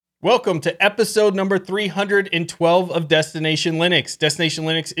Welcome to episode number 312 of Destination Linux. Destination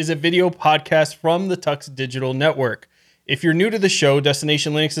Linux is a video podcast from the Tux Digital Network. If you're new to the show,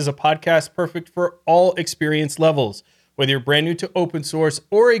 Destination Linux is a podcast perfect for all experience levels. Whether you're brand new to open source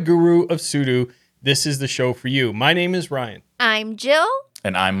or a guru of sudo, this is the show for you. My name is Ryan. I'm Jill.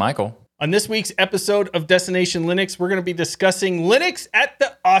 And I'm Michael. On this week's episode of Destination Linux, we're going to be discussing Linux at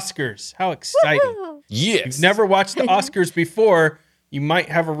the Oscars. How exciting. Woo-hoo. Yes. If you've never watched the Oscars before, you might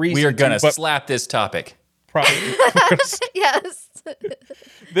have a reason We are going to but slap this topic. probably. Yes.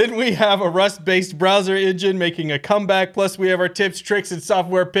 Then we have a Rust-based browser engine making a comeback. Plus, we have our tips, tricks, and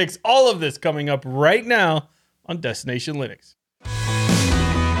software picks. All of this coming up right now on Destination Linux.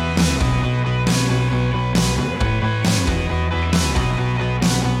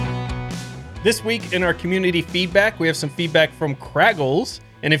 This week in our community feedback, we have some feedback from Kraggles.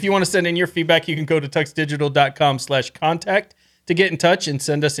 And if you want to send in your feedback, you can go to tuxdigital.com/contact to get in touch and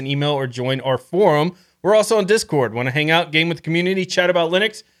send us an email or join our forum. We're also on Discord. Want to hang out, game with the community, chat about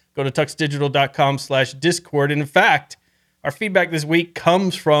Linux? Go to tuxdigital.com/discord. And in fact, our feedback this week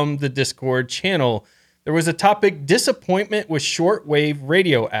comes from the Discord channel. There was a topic, disappointment with shortwave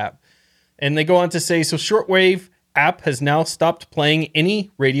radio app. And they go on to say, so shortwave app has now stopped playing any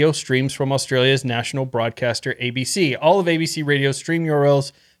radio streams from Australia's national broadcaster ABC. All of ABC radio stream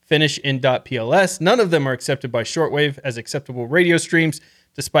URLs finish in .pls. None of them are accepted by shortwave as acceptable radio streams,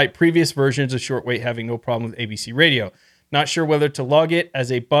 despite previous versions of shortwave having no problem with ABC radio. Not sure whether to log it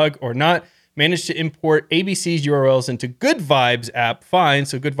as a bug or not. Managed to import ABC's URLs into Good Vibes app. Fine,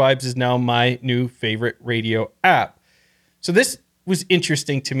 so Good Vibes is now my new favorite radio app. So this was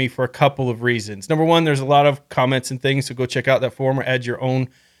interesting to me for a couple of reasons. Number one, there's a lot of comments and things, so go check out that forum or add your own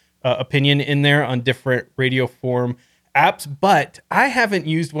opinion in there on different radio forum apps. But I haven't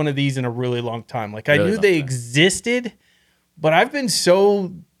used one of these in a really long time. Like, I knew they existed, but I've been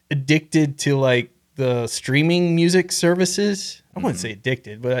so addicted to like the streaming music services. I wouldn't say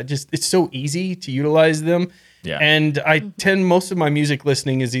addicted, but it's so easy to utilize them. Yeah. And I tend, most of my music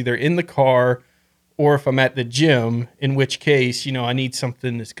listening is either in the car or if I'm at the gym, in which case, you know, I need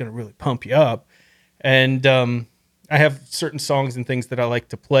something that's going to really pump you up. And I have certain songs and things that I like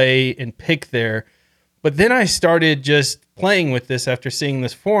to play and pick there. But then I started just playing with this after seeing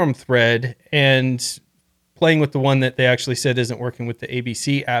this forum thread and playing with the one that they actually said isn't working with the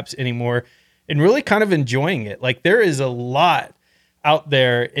ABC apps anymore and really kind of enjoying it. Like, there is a lot out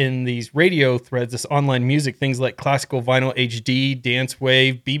there in these radio threads, this online music, things like Classical Vinyl HD, Dance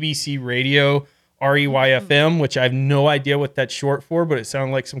Wave, BBC Radio, REYFM, which I have no idea what that's short for, but it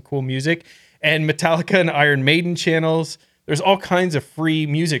sounded like some cool music, and Metallica and Iron Maiden channels. There's all kinds of free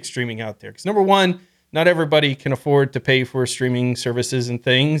music streaming out there. Because number one, not everybody can afford to pay for streaming services and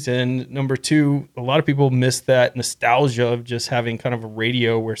things. And number two, a lot of people miss that nostalgia of just having kind of a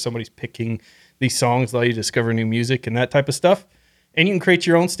radio where somebody's picking these songs, allow you to discover new music and that type of stuff. And you can create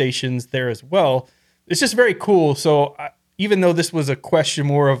your own stations there as well. It's just very cool. So even though this was a question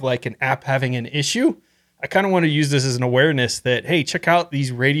more of like an app having an issue, I kind of want to use this as an awareness that, hey, check out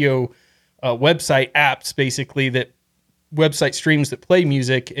these radio website apps, basically, that website streams that play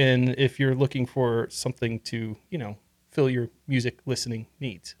music. And if you're looking for something to, you know, fill your music listening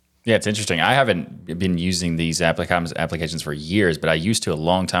needs. Yeah, it's interesting. I haven't been using these applications for years, but I used to a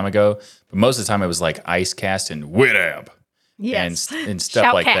long time ago. But most of the time it was like Icecast and Winamp. Yes. And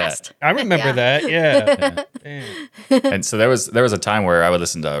stuff like that. I remember that. Yeah. And so there was a time where I would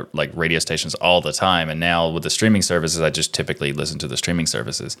listen to like radio stations all the time, and now with the streaming services, I just typically listen to the streaming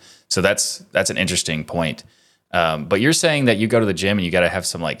services. So that's an interesting point. But you're saying that you go to the gym and you got to have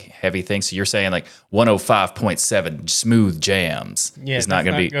some like heavy things. So you're saying like 105.7 smooth jams. Yeah, it's not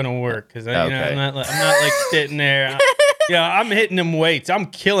going to work because Okay. I'm not like sitting there. I'm hitting them weights. I'm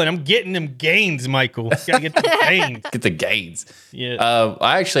getting them gains, Michael. Gotta get the gains. Get the gains. Yeah.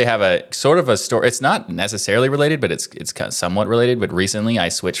 I actually have a sort of a story. It's not necessarily related, but it's kind of somewhat related. But recently I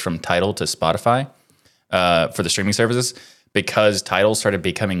switched from Tidal to Spotify for the streaming services because Tidal started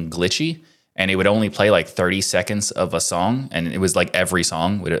becoming glitchy. And it would only play like 30 seconds of a song, and it was like every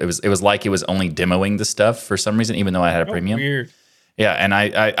song. It was like it was only demoing the stuff for some reason, even though I had a premium. Weird. Yeah, and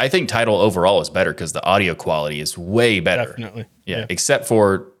I think Tidal overall is better because the audio quality is way better. Definitely. Yeah, except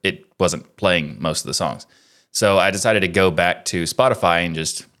for it wasn't playing most of the songs. So I decided to go back to Spotify and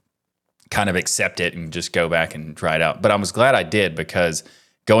just kind of accept it and just go back and try it out. But I was glad I did because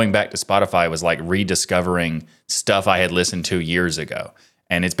going back to Spotify was like rediscovering stuff I had listened to years ago.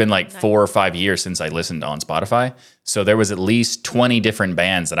 And it's been like 4 or 5 years since I listened on Spotify. So there was at least 20 different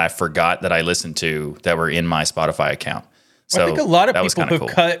bands that I forgot that I listened to that were in my Spotify account. So I think a lot of that was people kinda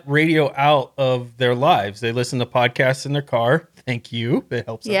have cool. cut radio out of their lives. They listen to podcasts in their car. Thank you. It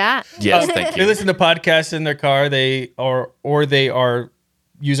helps. Them. Yeah. Yes, thank They you. listen to podcasts in their car. They are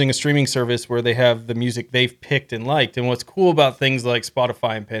using a streaming service where they have the music they've picked and liked. And what's cool about things like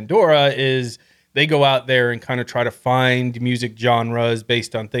Spotify and Pandora is they go out there and kind of try to find music genres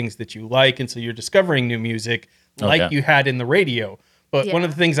based on things that you like. And so you're discovering new music like you had in the radio. But one of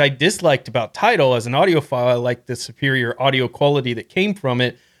the things I disliked about Tidal as an audiophile, I liked the superior audio quality that came from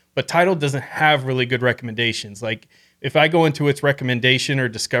it. But Tidal doesn't have really good recommendations. Like if I go into its recommendation or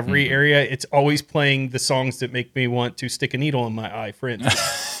discovery area, it's always playing the songs that make me want to stick a needle in my eye, for instance.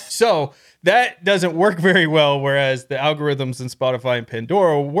 So that doesn't work very well, whereas the algorithms in Spotify and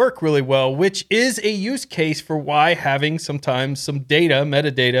Pandora work really well, which is a use case for why having sometimes some data,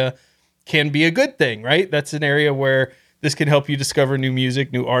 metadata, can be a good thing, right? That's an area where this can help you discover new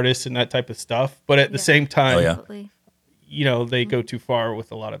music, new artists, and that type of stuff. But at the same time, Absolutely. you know, they go too far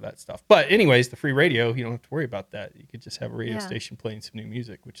with a lot of that stuff. But anyways, the free radio, you don't have to worry about that. You could just have a radio station playing some new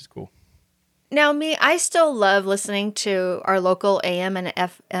music, which is cool. Now, I still love listening to our local AM and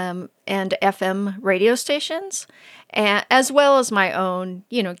FM radio stations, as well as my own,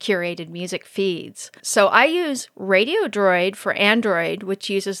 curated music feeds. So I use Radio Droid for Android, which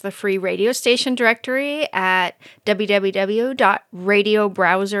uses the free radio station directory at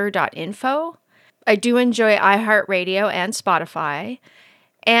www.radiobrowser.info. I do enjoy iHeartRadio and Spotify.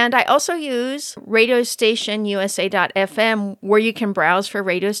 And I also use radiostationusa.fm, where you can browse for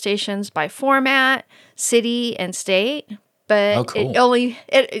radio stations by format, city, and state. But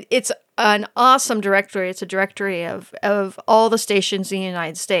it's an awesome directory. It's a directory of all the stations in the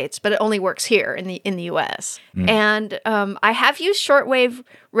United States, but it only works here in the US. And I have used shortwave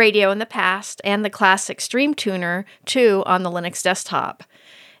radio in the past and the classic Stream Tuner too on the Linux desktop.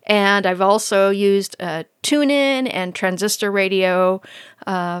 And I've also used TuneIn and Transistor Radio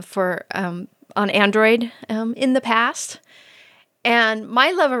on Android in the past. And my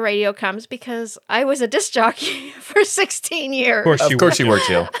love of radio comes because I was a disc jockey for 16 years. Of course you were,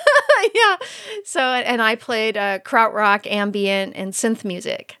 Jill. Yeah. So, and I played krautrock, ambient, and synth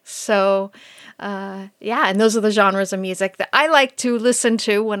music. So, and those are the genres of music that I like to listen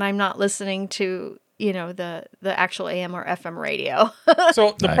to when I'm not listening to the actual AM or FM radio.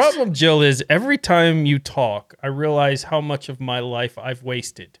 So the problem, Jill, is every time you talk, I realize how much of my life I've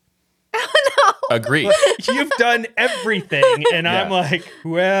wasted. Agree. You've done everything, and I'm like,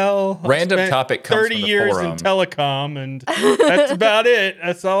 well, random I spent topic comes 30 from the years forum. in telecom, and that's about it.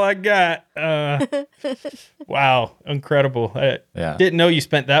 That's all I got. Wow, incredible! I didn't know you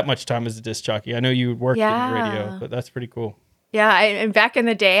spent that much time as a disc jockey. I know you worked in radio, but that's pretty cool. Yeah, and back in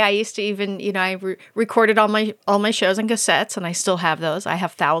the day, I used to even, I recorded all my shows on cassettes, and I still have those. I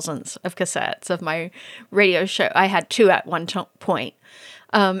have thousands of cassettes of my radio show. I had 2 at one point.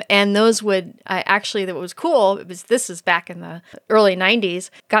 And those that was cool, this is back in the early 90s,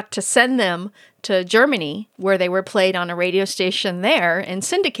 got to send them to Germany, where they were played on a radio station there and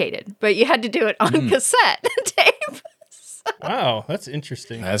syndicated. But you had to do it on cassette tape. Wow, that's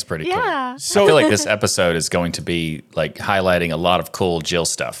interesting. That's pretty cool. Yeah. So I feel like this episode is going to be like highlighting a lot of cool Jill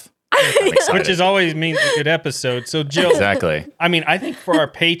stuff. I'm excited. Which is always means a good episode. So, Jill, Exactly. I mean, I think for our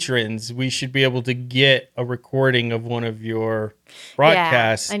patrons, we should be able to get a recording of one of your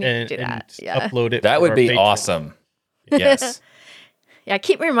broadcasts I need and to do that. Yeah. upload it. That for would our be patrons. awesome. Yes. Yeah,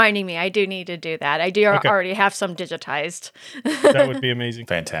 keep reminding me. I do need to do that. I do already have some digitized. That would be amazing.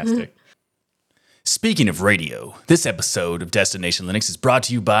 Fantastic. Speaking of radio, this episode of Destination Linux is brought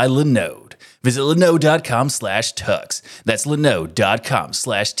to you by Linode. Visit linode.com/tux. That's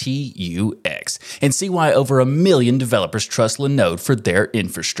linode.com/TUX. And see why over 1 million developers trust Linode for their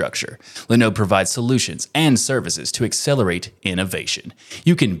infrastructure. Linode provides solutions and services to accelerate innovation.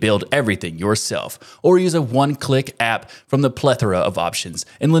 You can build everything yourself or use a one-click app from the plethora of options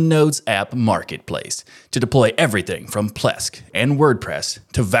in Linode's app marketplace to deploy everything from Plesk and WordPress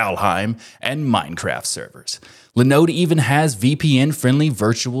to Valheim and Minecraft servers. Linode even has VPN-friendly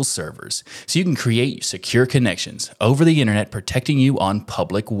virtual servers, so you can create secure connections over the internet, protecting you on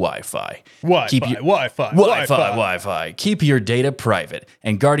public Wi-Fi. Wi-Fi. Keep your data private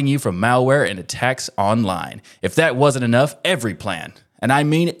and guarding you from malware and attacks online. If that wasn't enough, every plan, and I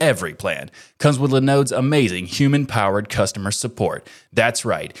mean every plan, comes with Linode's amazing human-powered customer support. That's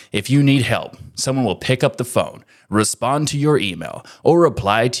right. If you need help, someone will pick up the phone, respond to your email, or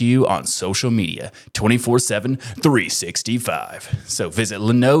reply to you on social media 24/7, 365. So visit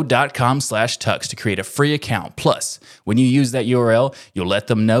linode.com/tux to create a free account. Plus, when you use that URL, you'll let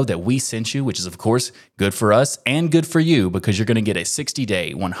them know that we sent you, which is, of course, good for us and good for you because you're going to get a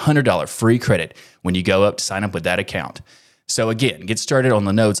 60-day, $100 free credit when you go up to sign up with that account. So again, get started on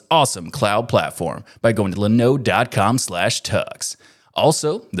Linode's awesome cloud platform by going to linode.com/tux.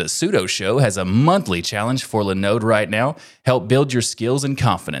 Also, the Pseudo Show has a monthly challenge for Linode right now. Help build your skills and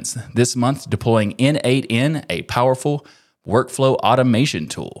confidence. This month, deploying N8N, a powerful workflow automation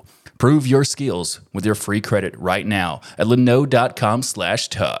tool. Prove your skills with your free credit right now at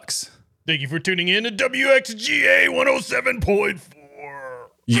linode.com/tux. Thank you for tuning in to WXGA 107.4.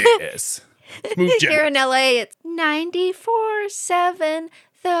 Yes. Smooth jazz. Here in LA, it's 94.7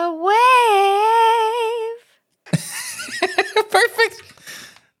 The Wave. Perfect.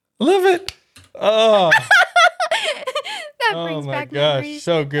 Love it. Oh, That oh brings my back gosh. memories.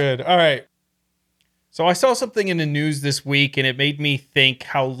 So good. All right. So I saw something in the news this week, and it made me think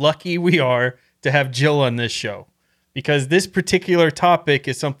how lucky we are to have Jill on this show, because this particular topic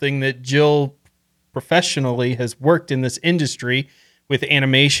is something that Jill professionally has worked in this industry with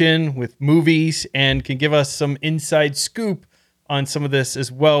animation, with movies, and can give us some inside scoop on some of this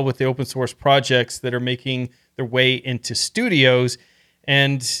as well with the open source projects that are making their way into studios.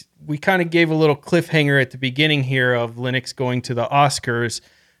 And we kind of gave a little cliffhanger at the beginning here of Linux going to the Oscars.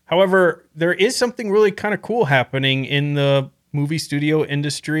 However, there is something really kind of cool happening in the movie studio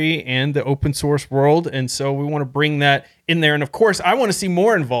industry and the open source world. And so we want to bring that in there. And of course, I want to see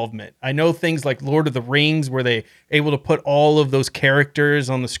more involvement. I know things like Lord of the Rings, where they able to put all of those characters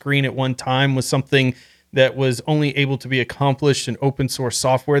on the screen at one time, was something that was only able to be accomplished in open source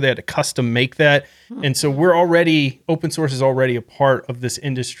software. They had to custom make that. And so open source is already a part of this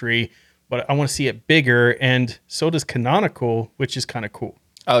industry, but I want to see it bigger. And so does Canonical, which is kind of cool.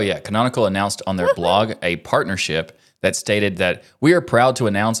 Oh, yeah. Canonical announced on their blog a partnership that stated that we are proud to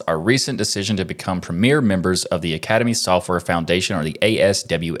announce our recent decision to become premier members of the Academy Software Foundation, or the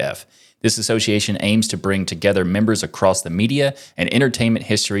ASWF. This association aims to bring together members across the media and entertainment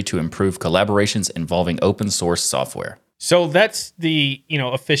history to improve collaborations involving open source software. So that's the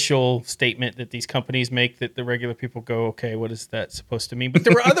official statement that these companies make, that the regular people go, okay, what is that supposed to mean? But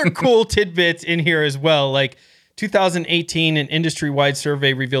there were other cool tidbits in here as well. Like 2018, an industry-wide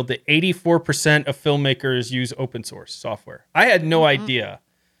survey revealed that 84% of filmmakers use open source software. I had no idea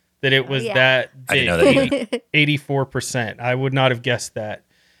that it was that big. I didn't know that 84%. I would not have guessed that.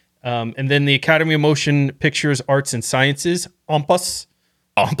 And then the Academy of Motion Pictures Arts and Sciences, AMPAS,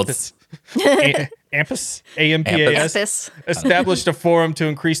 AMPAS, established a forum to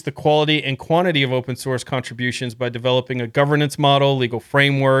increase the quality and quantity of open source contributions by developing a governance model, legal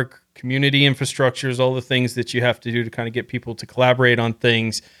framework, community infrastructures, all the things that you have to do to kind of get people to collaborate on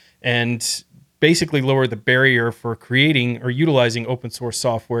things and basically lower the barrier for creating or utilizing open source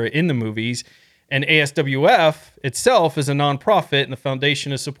software in the movies. And ASWF itself is a nonprofit, and the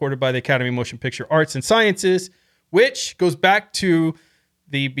foundation is supported by the Academy of Motion Picture Arts and Sciences, which goes back to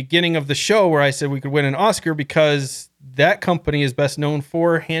the beginning of the show where I said we could win an Oscar, because that company is best known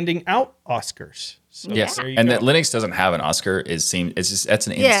for handing out Oscars. So yes, and that Linux doesn't have an Oscar that's an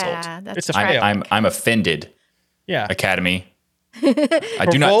insult. Yeah, that's I'm offended. Yeah, Academy. I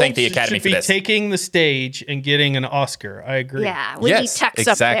do not thank the Academy for this. Should be taking the stage and getting an Oscar. I agree. Yeah, we need techs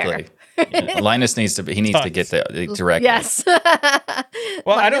exactly. up there. Linus needs to get the direct. Yes.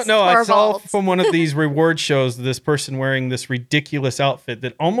 Well, I don't know. I saw from one of these reward shows this person wearing this ridiculous outfit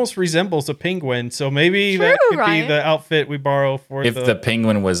that almost resembles a penguin. So maybe that could be the outfit we borrow for. If the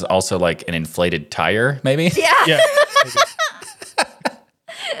penguin was also like an inflated tire, maybe. Yeah.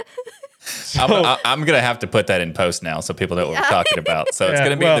 I'm gonna have to put that in post now so people know what we're talking about. So it's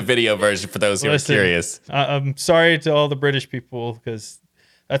gonna be the video version for those who are curious. I'm sorry to all the British people, because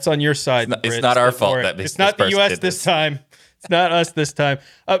that's on your side. It's not our fault that it's not the U.S. this time. It's not us this time.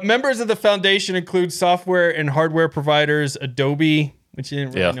 Members of the foundation include software and hardware providers Adobe, which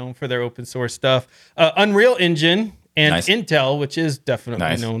isn't really known for their open source stuff, Unreal Engine, and Intel, which is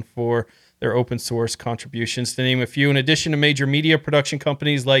definitely known for their open source contributions, to name a few. In addition to major media production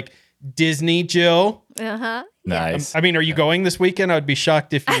companies like Disney, Jill. Nice. I mean, are you going this weekend? I'd be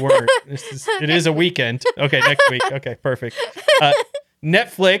shocked if you weren't. It is a weekend. Okay, next week. Okay, perfect.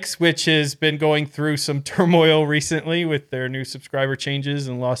 Netflix, which has been going through some turmoil recently with their new subscriber changes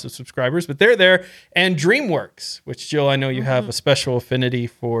and loss of subscribers, but they're there. And DreamWorks, which, Jill, I know you have a special affinity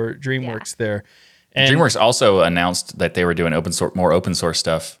for DreamWorks there. And DreamWorks also announced that they were doing more open source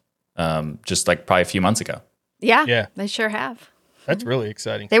stuff, just like probably a few months ago. Yeah, they sure have. That's really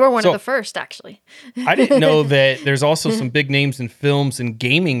exciting. They were one of the first, actually. I didn't know that there's also some big names in films and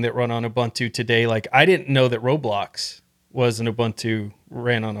gaming that run on Ubuntu today. Like, I didn't know that Roblox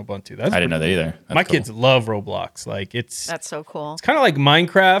ran on Ubuntu. I didn't know that either. My kids love Roblox. Like, that's so cool. It's kind of like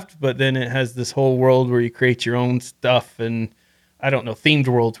Minecraft, but then it has this whole world where you create your own stuff, and I don't know, themed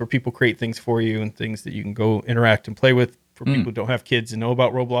worlds where people create things for you and things that you can go interact and play with. for people who don't have kids and know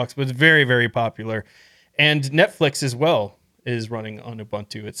about Roblox, but it's very, very popular. And Netflix as well is running on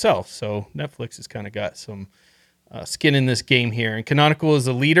Ubuntu itself. So Netflix has kind of got some skin in this game here. And Canonical is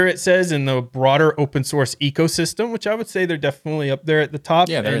a leader, it says, in the broader open source ecosystem, which I would say they're definitely up there at the top.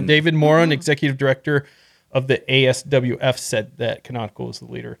 Yeah, and David Moran, executive director of the ASWF, said that Canonical is the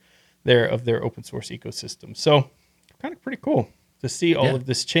leader there of their open source ecosystem. So kind of pretty cool to see all of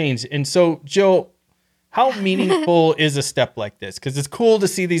this change. And so, Jill, how meaningful is a step like this? Because it's cool to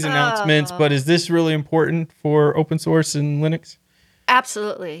see these announcements, but is this really important for open source and Linux?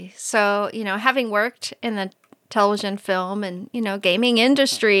 Absolutely. So, having worked in the television, film, and, gaming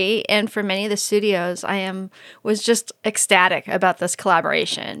industry, and for many of the studios, was just ecstatic about this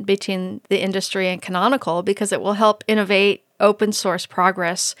collaboration between the industry and Canonical, because it will help innovate open source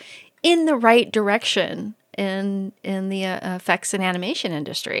progress in the right direction in the effects and animation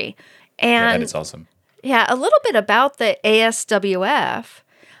industry. And that is awesome. Yeah, a little bit about the ASWF.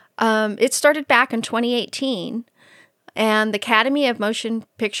 It started back in 2018, and the Academy of Motion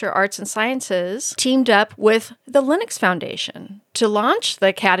Picture Arts and Sciences teamed up with the Linux Foundation to launch the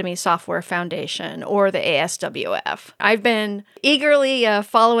Academy Software Foundation, or the ASWF. I've been eagerly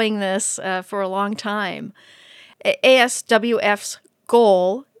following this for a long time. ASWF's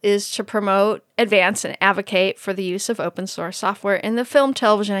goal is to promote, advance, and advocate for the use of open source software in the film,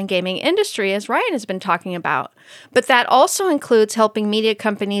 television, and gaming industry, as Ryan has been talking about. But that also includes helping media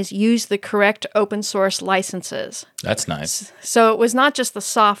companies use the correct open source licenses. That's nice. So it was not just the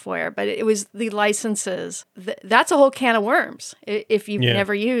software, but it was the licenses. That's a whole can of worms if you've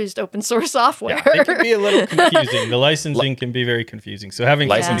never used open source software. Yeah, it can be a little confusing. The licensing can be very confusing. So having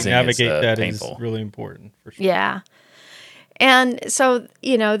to navigate that painful. Is really important, for sure. Yeah. And so,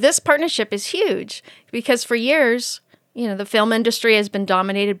 this partnership is huge because for years, the film industry has been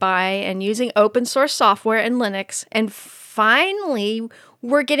dominated by and using open source software and Linux. And finally,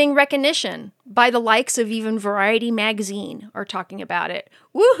 we're getting recognition by the likes of even Variety Magazine are talking about it.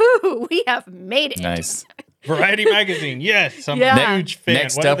 Woohoo! We have made it. Nice. Variety Magazine, yes. I'm a huge fan.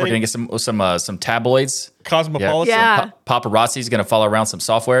 Next up, we're going to get some tabloids. Cosmopolitan. Yeah. Paparazzi's going to follow around some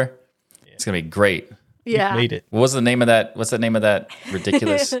software. Yeah. It's going to be great. Yeah. Made it. What's the name of that? What's the name of that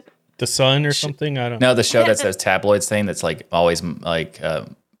ridiculous? The Sun or something? I don't know. No, the show that says tabloids thing that's like always like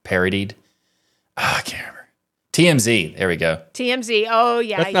parodied. Oh, I can't remember. TMZ. There we go. TMZ. Oh,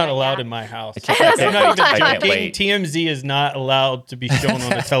 yeah. That's not allowed in my house. I can't wait. TMZ is not allowed to be shown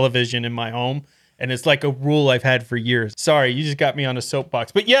on the television in my home. And it's like a rule I've had for years. Sorry, you just got me on a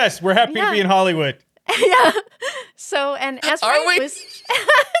soapbox. But yes, we're happy to be in Hollywood. Yeah. So, and as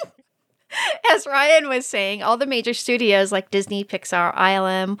As Ryan was saying, all the major studios like Disney, Pixar,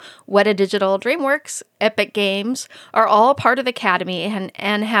 ILM, Weta Digital, DreamWorks, Epic Games are all part of the Academy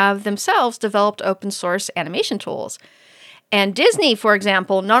and have themselves developed open source animation tools. And Disney, for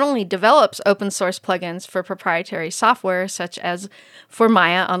example, not only develops open source plugins for proprietary software, such as for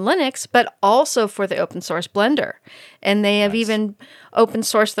Maya on Linux, but also for the open source Blender. And they have even open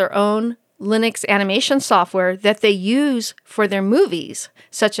sourced their own Linux animation software that they use for their movies,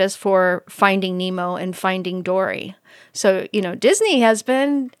 such as for Finding Nemo and Finding Dory. So, Disney has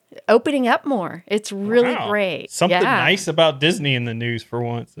been opening up more. It's really great. Something nice about Disney in the news for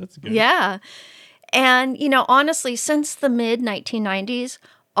once. That's good. Yeah. And, honestly, since the mid-1990s,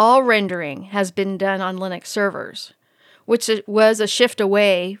 all rendering has been done on Linux servers, which was a shift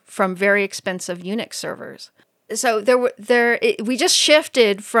away from very expensive Unix servers. So we just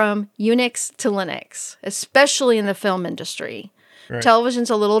shifted from Unix to Linux, especially in the film industry. Right. Television's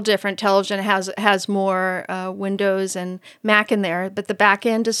a little different. Television has more Windows and Mac in there, but the back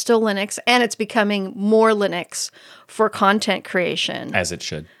end is still Linux, and it's becoming more Linux for content creation. As it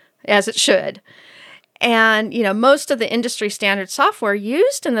should. And, most of the industry standard software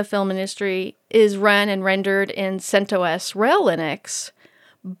used in the film industry is run and rendered in CentOS RHEL Linux.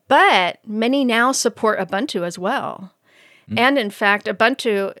 But many now support Ubuntu as well. And in fact,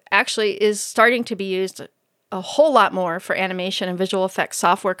 Ubuntu actually is starting to be used a whole lot more for animation and visual effects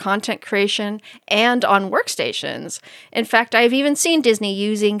software content creation and on workstations. In fact, I've even seen Disney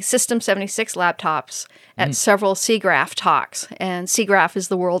using System76 laptops at several SIGGRAPH talks. And SIGGRAPH is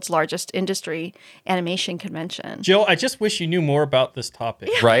the world's largest industry animation convention. Jill, I just wish you knew more about this topic.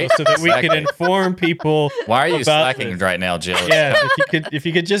 Right? So that we could inform people. Why are you slacking right now, Jill? Yeah, if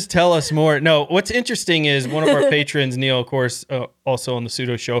you could just tell us more. No, what's interesting is one of our patrons, Neil, of course, also on the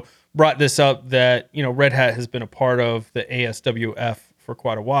Pseudo Show, brought this up that, Red Hat has been a part of the ASWF for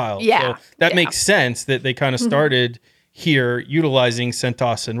quite a while. Yeah. So that makes sense that they kind of started here utilizing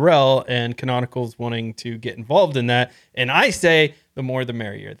CentOS and RHEL, and Canonical's wanting to get involved in that. And I say the more the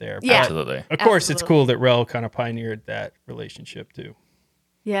merrier there. Yeah. Absolutely. Of course, it's cool that RHEL kind of pioneered that relationship too.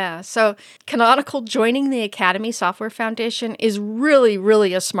 Yeah. So Canonical joining the Academy Software Foundation is really,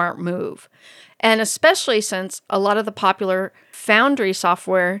 really a smart move. And especially since a lot of the popular Foundry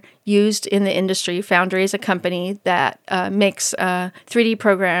software used in the industry, Foundry is a company that makes 3D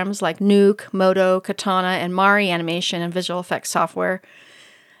programs like Nuke, Modo, Katana, and Mari animation and visual effects software.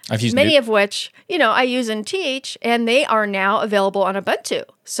 I've used many Nuke. of which, I use and teach, and they are now available on Ubuntu.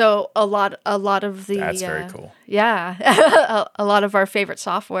 So a lot of the That's very cool. Yeah, a lot of our favorite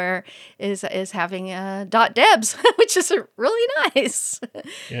software is having .debs, which is really nice.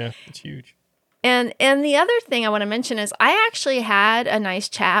 Yeah, it's huge. And the other thing I want to mention is I actually had a nice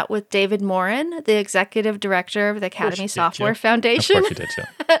chat with David Morin, the executive director of the Academy Software Foundation. Of course you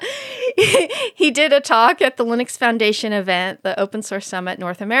did, Jill. He did a talk at the Linux Foundation event, the Open Source Summit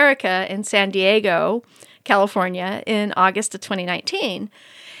North America in San Diego, California, in August of 2019.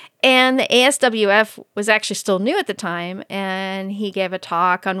 And the ASWF was actually still new at the time, and he gave a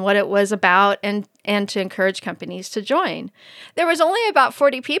talk on what it was about and to encourage companies to join. There was only about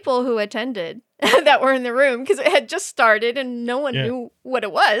 40 people who attended that were in the room because it had just started and no one knew what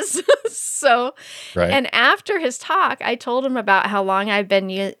it was. And after his talk, I told him about how long I've been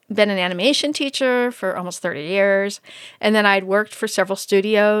an animation teacher for almost 30 years, and then I'd worked for several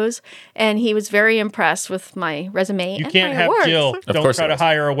studios, and he was very impressed with my resume. You and can't my have awards. Jill. Of Don't course try it to was.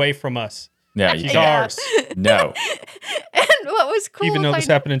 hire away from us. Yeah, She's can't. ours. No. And what was cool, Even though this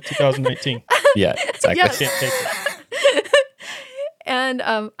happened in 2019. Yeah, exactly. Yes. Can't take it. And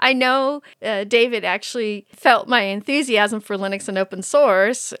I know David actually felt my enthusiasm for Linux and open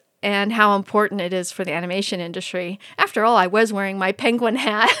source and how important it is for the animation industry. After all, I was wearing my penguin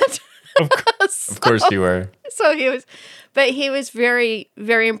hat. Of course you were. So he was very,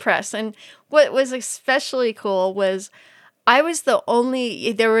 very impressed. And what was especially cool was there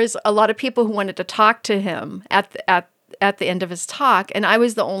was a lot of people who wanted to talk to him at the end of his talk, and I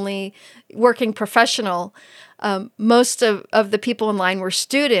was the only working professional. Most of the people in line were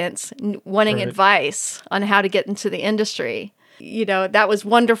students wanting advice on how to get into the industry. That was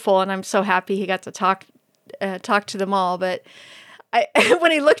wonderful, and I'm so happy he got to talk to them all. But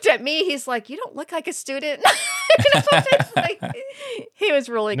when he looked at me, he's like, "You don't look like a student." He was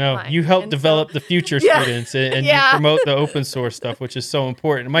really kind. You help develop the future students, and you promote the open source stuff, which is so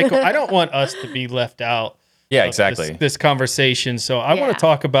important. Michael, I don't want us to be left out. Yeah, exactly. This conversation. So I want to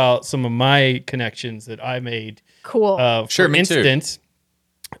talk about some of my connections that I made. Cool. Sure, for me instance,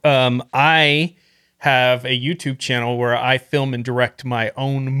 I have a YouTube channel where I film and direct my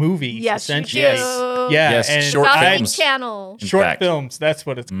own movies. Yes, essentially. you do. Yeah, and short films. Channel. Short films. That's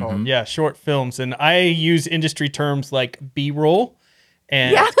what it's called. Yeah, short films. And I use industry terms like B-roll.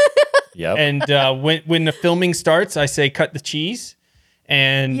 And Yep. and when the filming starts, I say cut the cheese.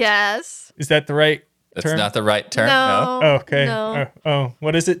 And Yes. is that the right That's term? not the right term. No. Oh, okay. No.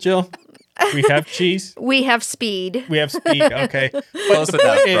 What is it, Jill? We have cheese. We have speed. We have speed. Okay. Close The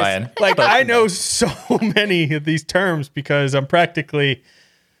enough, point is, Brian. like, Close I enough. know so many of these terms because I'm practically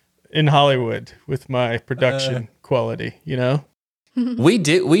in Hollywood with my production quality, We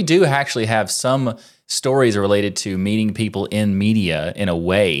do actually have some stories related to meeting people in media in a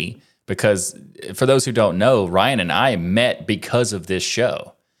way, because for those who don't know, Ryan and I met because of this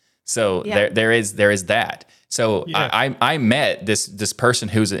show. So there is that. So I met this person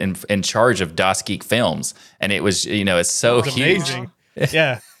who's in charge of Das Geek Films, and it was it's so huge. Amazing.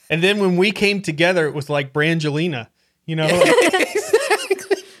 Yeah. And then when we came together, it was like Brangelina,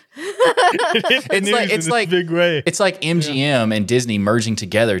 It's like big way. It's like MGM and Disney merging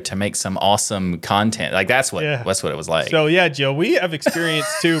together to make some awesome content. Like that's what it was like. So Jill, we have experience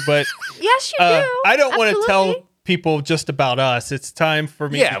too, but Yes, you do. I don't want to Absolutely. tell people just about us. It's time for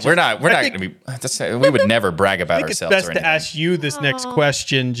me. Yeah, to we're not going to be. We would never brag about I think it's ourselves. best or to anything. ask you this next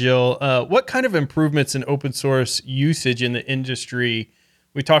question, Jill. What kind of improvements in open source usage in the industry?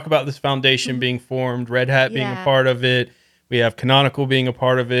 We talk about this foundation being formed, Red Hat being a part of it. We have Canonical being a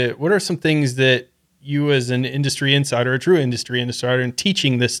part of it. What are some things that you, as an industry insider, a true industry insider, and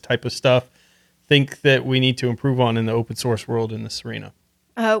teaching this type of stuff, think that we need to improve on in the open source world in this arena?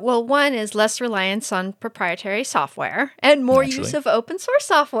 Well, one is less reliance on proprietary software and more use of open source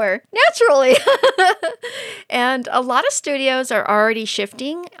software, naturally. And a lot of studios are already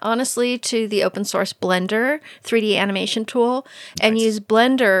shifting, honestly, to the open source Blender 3D animation tool and use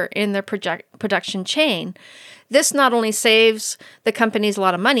Blender in their production chain. This not only saves the companies a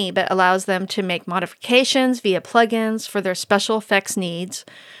lot of money, but allows them to make modifications via plugins for their special effects needs,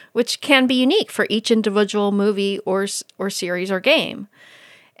 which can be unique for each individual movie or series or game.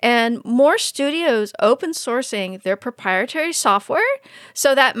 And more studios open sourcing their proprietary software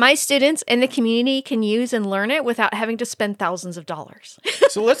so that my students and the community can use and learn it without having to spend thousands of dollars.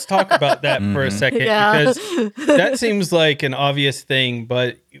 So let's talk about that for a second, because that seems like an obvious thing.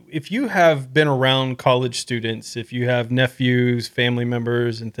 But if you have been around college students, if you have nephews, family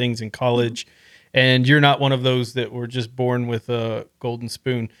members, and things in college, and you're not one of those that were just born with a golden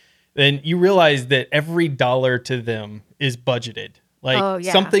spoon, then you realize that every dollar to them is budgeted. Like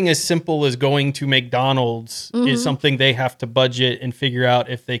something as simple as going to McDonald's is something they have to budget and figure out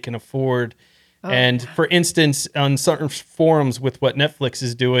if they can afford. For instance, on certain forums with what Netflix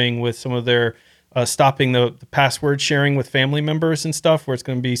is doing with some of their stopping the password sharing with family members and stuff, where it's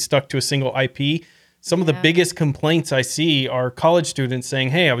going to be stuck to a single IP. Some of the biggest complaints I see are college students saying,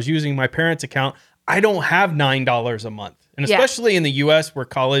 hey, I was using my parents' account. I don't have $9 a month. And especially in the US, where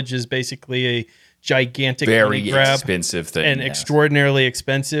college is basically a gigantic very money grab expensive thing and extraordinarily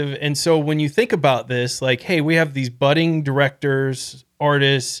expensive. And so when you think about this, like, hey, we have these budding directors,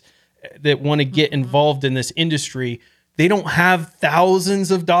 artists that want to get involved in this industry. They don't have thousands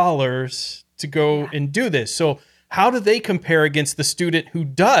of dollars to go and do this. So how do they compare against the student who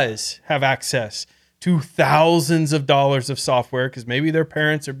does have access to thousands of dollars of software? Because maybe their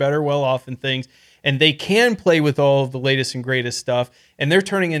parents are better well off and things, and they can play with all of the latest and greatest stuff, and they're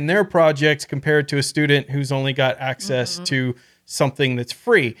turning in their projects compared to a student who's only got access to something that's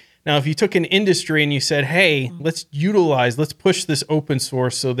free. Now, if you took an industry and you said, hey, let's push this open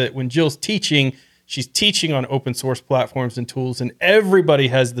source so that when Jill's teaching, she's teaching on open source platforms and tools, and everybody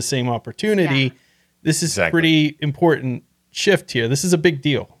has the same opportunity. Yeah. This is a pretty important shift here. This is a big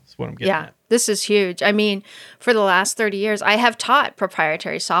deal. That's what I'm getting at. This is huge. I mean, for the last 30 years, I have taught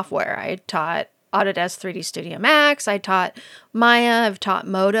proprietary software. I taught Autodesk 3D Studio Max. I taught Maya. I've taught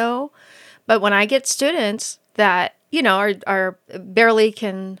Modo. But when I get students that, are barely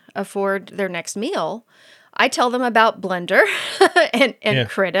can afford their next meal, I tell them about Blender and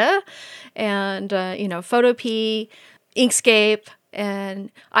Krita and, Photopea, Inkscape.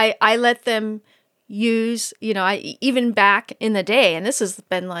 And I let them use, even back in the day, and this has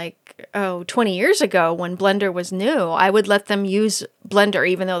been 20 years ago when Blender was new, I would let them use Blender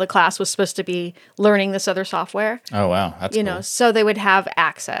even though the class was supposed to be learning this other software. Oh, wow. That's cool. So they would have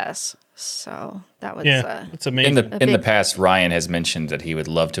access. So that was it's amazing. In the past, Ryan has mentioned that he would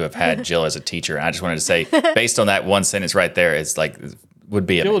love to have had Jill as a teacher. And I just wanted to say, based on that one sentence right there, it's would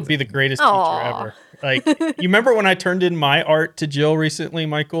be amazing. Jill would be the greatest teacher ever. You remember when I turned in my art to Jill recently,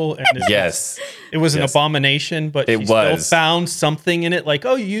 Michael? And it was an abomination, but she still found something in it. Like,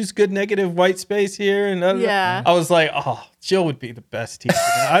 oh, you use good negative white space here. And I was like, oh, Jill would be the best teacher.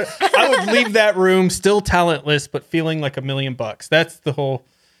 I would leave that room still talentless, but feeling like $1 million. That's the whole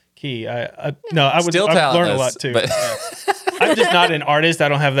key. I would learn a lot too. I'm just not an artist. I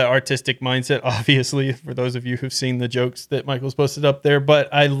don't have that artistic mindset, obviously, for those of you who've seen the jokes that Michael's posted up there.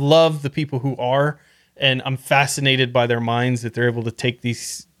 But I love the people who are, and I'm fascinated by their minds that they're able to take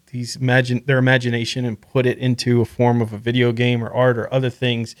their imagination and put it into a form of a video game or art or other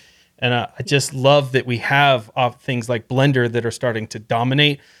things. And I just love that we have things like Blender that are starting to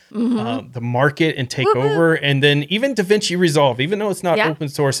dominate the market and take over. And then even DaVinci Resolve, even though it's not open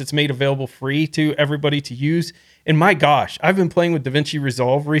source, it's made available free to everybody to use. And my gosh, I've been playing with DaVinci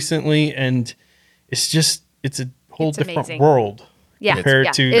Resolve recently, and it's a whole different world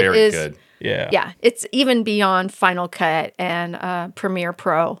compared to very good. Yeah, it's even beyond Final Cut and Premiere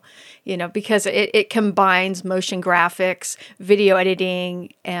Pro, because it combines motion graphics, video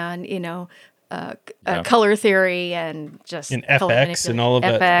editing, and, color theory and just FX and all of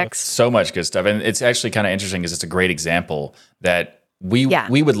that stuff. So much good stuff. And it's actually kind of interesting because it's a great example that we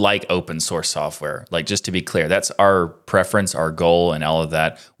would like open source software. Like, just to be clear, that's our preference, our goal, and all of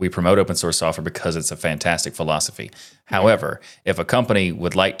that. We promote open source software because it's a fantastic philosophy. However, if a company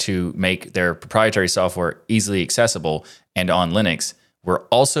would like to make their proprietary software easily accessible and on Linux, we're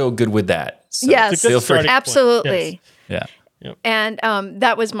also good with that. So feel free. Absolutely. Yes. Yeah. Yep. And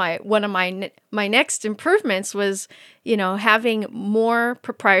that was one of my next improvements was, having more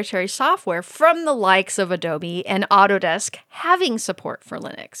proprietary software from the likes of Adobe and Autodesk having support for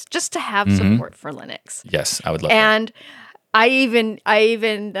Linux, just to have support for Linux. Yes, I would love that. And I even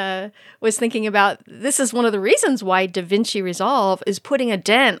was thinking about, this is one of the reasons why DaVinci Resolve is putting a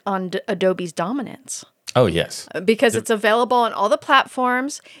dent on Adobe's dominance. Oh, yes. Because it's available on all the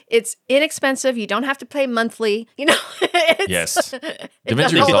platforms. It's inexpensive. You don't have to pay monthly. Yes.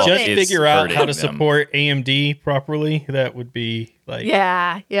 DaVinci Resolve just figure out how to support AMD properly. That would be like...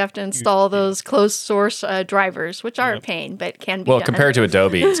 Yeah, you have to install those closed source drivers, which are a pain, but can be done. Well, compared to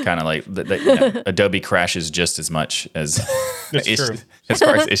Adobe, it's kind of like Adobe crashes just as much as as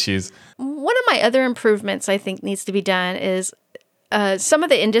far as issues. One of my other improvements I think needs to be done is some of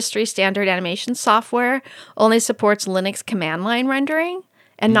the industry standard animation software only supports Linux command line rendering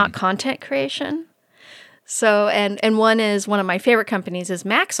and not content creation. So, and one of my favorite companies is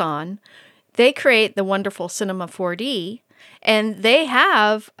Maxon. They create the wonderful Cinema 4D, and they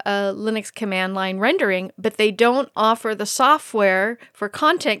have Linux command line rendering, but they don't offer the software for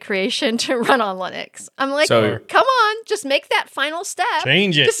content creation to run on Linux. I'm like, come on, just make that final step.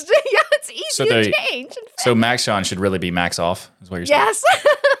 Change it. It's easy to change. So Maxon should really be Max Off, is what you're saying? Yes.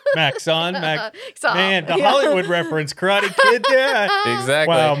 Maxon. Man, the Hollywood reference, Karate Kid there.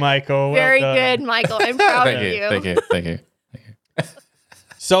 Exactly. Wow, Michael. Very good, Michael. I'm proud of you. Thank you.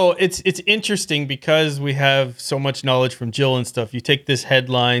 So it's interesting because we have so much knowledge from Jill and stuff. You take this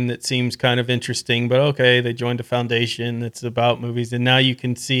headline that seems kind of interesting, but okay, they joined a foundation that's about movies, and now you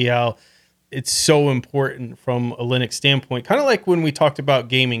can see how it's so important from a Linux standpoint. Kind of like when we talked about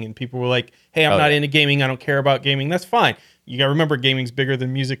gaming and people were like, hey, I'm not into gaming. I don't care about gaming. That's fine. You got to remember gaming's bigger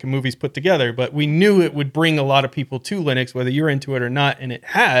than music and movies put together, but we knew it would bring a lot of people to Linux, whether you're into it or not, and it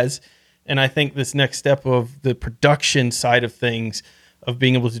has. And I think this next step of the production side of things, of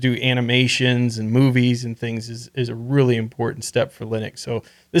being able to do animations and movies and things is a really important step for Linux. So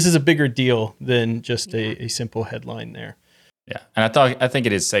this is a bigger deal than just a simple headline there. Yeah. And I think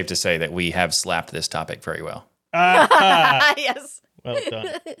it is safe to say that we have slapped this topic very well. Yes. Well done.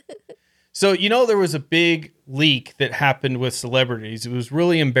 So, there was a big leak that happened with celebrities. It was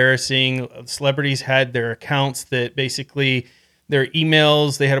really embarrassing. Celebrities had their accounts that basically... their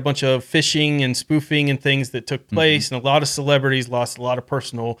emails, they had a bunch of phishing and spoofing and things that took place. And a lot of celebrities lost a lot of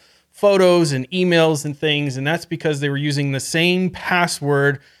personal photos and emails and things. And that's because they were using the same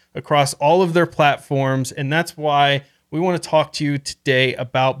password across all of their platforms. And that's why we want to talk to you today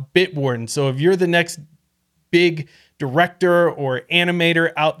about Bitwarden. So if you're the next big director or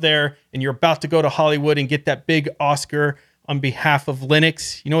animator out there and you're about to go to Hollywood and get that big Oscar on behalf of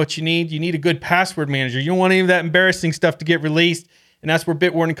Linux, you know what you need? You need a good password manager. You don't want any of that embarrassing stuff to get released. And that's where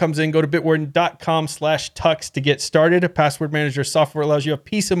Bitwarden comes in. Go to bitwarden.com/tux to get started. A password manager software allows you a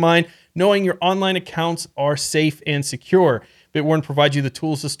peace of mind knowing your online accounts are safe and secure. Bitwarden provides you the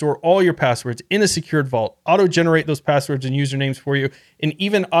tools to store all your passwords in a secured vault, auto-generate those passwords and usernames for you, and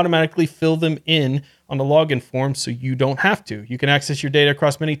even automatically fill them in on the login form so you don't have to. You can access your data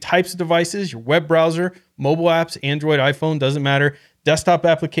across many types of devices, your web browser, mobile apps, Android, iPhone, doesn't matter, desktop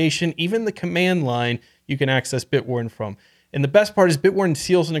application, even the command line you can access Bitwarden from. And the best part is Bitwarden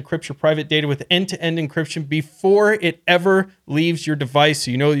seals and encrypts your private data with end-to-end encryption before it ever leaves your device,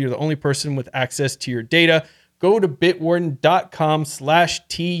 so you know you're the only person with access to your data. Go to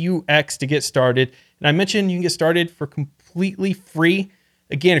bitwarden.com/TUX to get started. And I mentioned you can get started for completely free.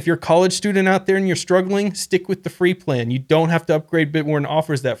 Again, if you're a college student out there and you're struggling, stick with the free plan. You don't have to upgrade. Bitwarden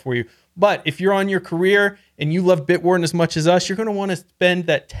offers that for you. But if you're on your career and you love Bitwarden as much as us, you're going to want to spend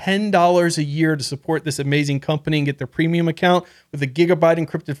that $10 a year to support this amazing company and get their premium account with a gigabyte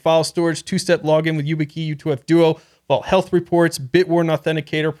encrypted file storage, two-step login with YubiKey U2F Duo, Vault Health Reports, Bitwarden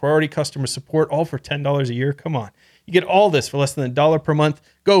Authenticator, priority customer support, all for $10 a year. Come on. You get all this for less than $1 per month.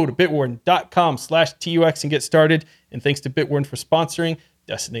 Go to bitwarden.com/TUX and get started. And thanks to Bitwarden for sponsoring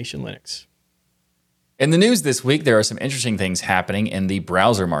Destination Linux. In the news this week, there are some interesting things happening in the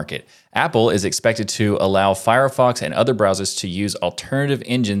browser market. Apple is expected to allow Firefox and other browsers to use alternative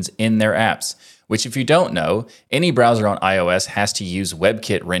engines in their apps, which if you don't know, any browser on iOS has to use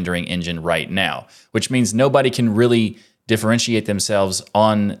WebKit rendering engine right now, which means nobody can really differentiate themselves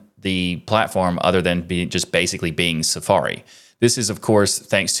on the platform other than just basically being Safari. This is, of course,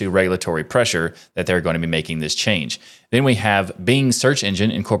 thanks to regulatory pressure that they're going to be making this change. Then we have Bing search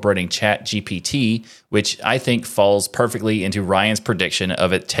engine incorporating ChatGPT, which I think falls perfectly into Ryan's prediction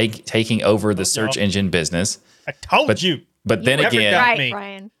of it taking over the search engine business. I told you. But then again,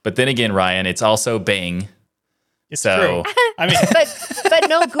 Ryan. But then again, Ryan, it's also Bing. It's true. I mean, but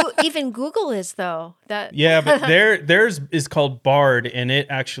no, even Google is though. But theirs is called Bard, and it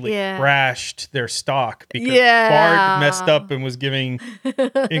actually crashed their stock because Bard messed up and was giving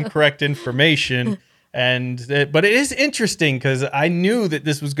incorrect information. But it is interesting because I knew that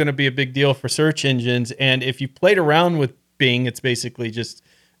this was going to be a big deal for search engines, and if you played around with Bing, it's basically just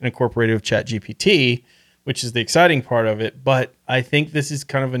an incorporated of ChatGPT. which is the exciting part of it. But I think this is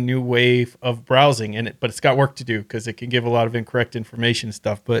kind of a new wave of browsing, but it's got work to do because it can give a lot of incorrect information and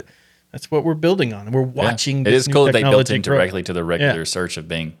stuff. But that's what we're building on, and we're watching. It is cool that they built in grow. directly to the regular search of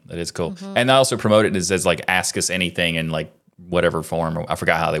Bing. That is cool, and they also promote it as like ask us anything in like whatever form. I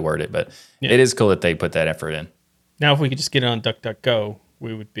forgot how they word it, but it is cool that they put that effort in. Now, if we could just get it on DuckDuckGo,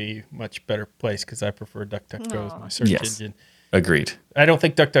 we would be much better place because I prefer DuckDuckGo as my search engine. Agreed. I don't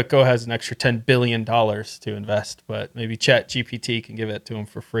think DuckDuckGo has an extra $10 billion to invest, but maybe ChatGPT can give it to them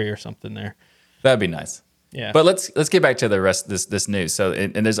for free or something there. That'd be nice. Yeah. But let's get back to the rest of this news. So,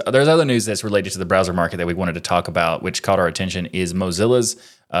 and there's other news that's related to the browser market that we wanted to talk about, which caught our attention, is Mozilla's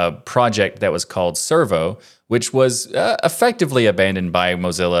project that was called Servo, which was effectively abandoned by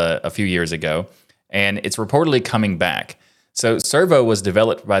Mozilla a few years ago, and it's reportedly coming back. So Servo was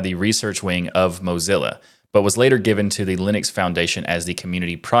developed by the research wing of Mozilla, but was later given to the Linux Foundation as the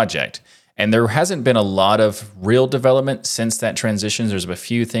community project. And there hasn't been a lot of real development since that transition. There's a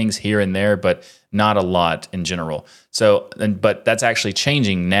few things here and there, but not a lot in general. But that's actually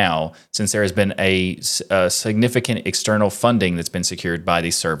changing now since there has been a significant external funding that's been secured by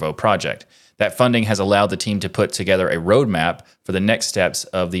the Servo project. That funding has allowed the team to put together a roadmap for the next steps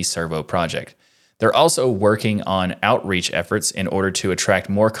of the Servo project. They're also working on outreach efforts in order to attract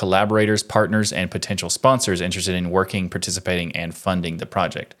more collaborators, partners, and potential sponsors interested in working, participating, and funding the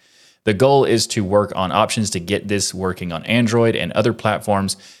project. The goal is to work on options to get this working on Android and other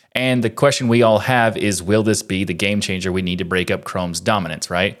platforms. And the question we all have is, will this be the game changer we need to break up Chrome's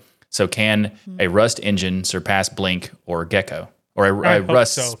dominance, right? So can a Rust engine surpass Blink or Gecko? Or a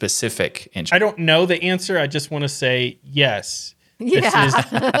Rust-specific engine? I don't know the answer. I just want to say yes. Yeah.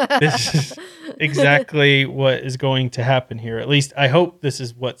 This is exactly what is going to happen here. At least I hope this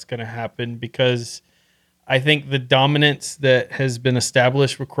is what's going to happen, because I think the dominance that has been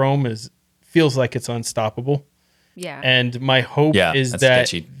established with Chrome feels like it's unstoppable. Yeah. And my hope is that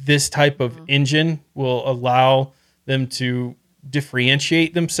sketchy. This type of engine will allow them to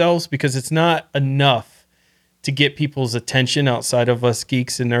differentiate themselves, because it's not enough to get people's attention outside of us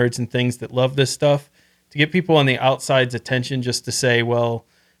geeks and nerds and things that love this stuff. To get people on the outside's attention just to say, well,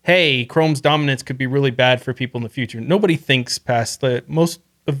 hey, Chrome's dominance could be really bad for people in the future. Nobody thinks past most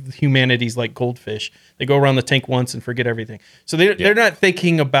of humanity's like goldfish. They go around the tank once and forget everything. So they're not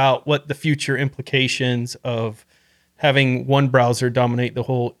thinking about what the future implications of having one browser dominate the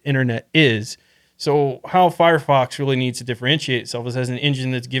whole internet is. So how Firefox really needs to differentiate itself is as an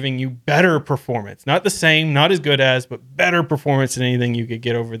engine that's giving you better performance. Not the same, not as good as, but better performance than anything you could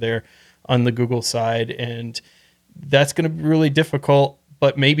get over there on the Google side. And that's going to be really difficult.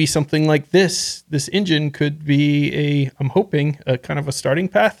 But maybe something like this engine could be I'm hoping, a kind of a starting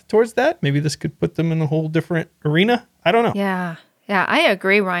path towards that. Maybe this could put them in a whole different arena. I don't know. Yeah, I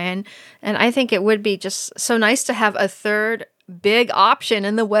agree, Ryan. And I think it would be just so nice to have a third big option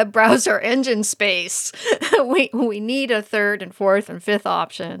in the web browser engine space. We need a third and fourth and fifth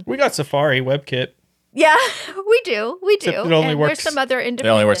option. We got Safari WebKit. Yeah, we do. Except it only works. There's some other independents.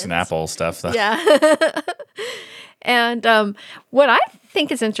 It only works in Apple stuff, though. Yeah. And what I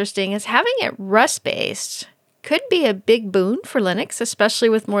think is interesting is having it Rust-based could be a big boon for Linux, especially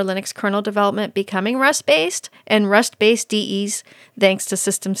with more Linux kernel development becoming Rust-based and Rust-based DEs thanks to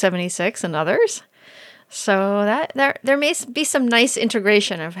System 76 and others. So that there may be some nice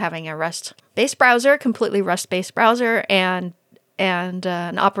integration of having a Rust-based browser, completely Rust-based browser, and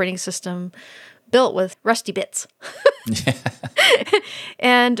an operating system built with Rusty bits.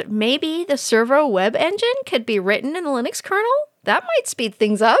 And maybe the Servo web engine could be written in the Linux kernel. That might speed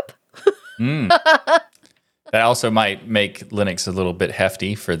things up. That also might make Linux a little bit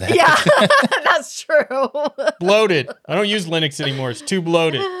hefty for that. Yeah, that's true. Bloated. I don't use Linux anymore. It's too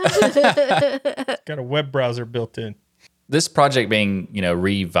bloated. It's got a web browser built in. This project being,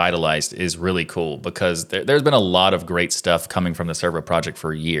 revitalized is really cool, because there's been a lot of great stuff coming from the Servo project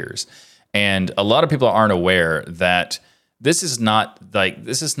for years. And a lot of people aren't aware that this is not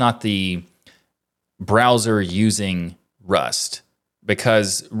the browser using Rust,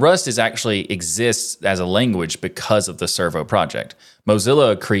 because Rust actually exists as a language because of the Servo project.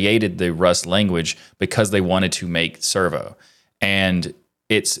 Mozilla created the Rust language because they wanted to make Servo. And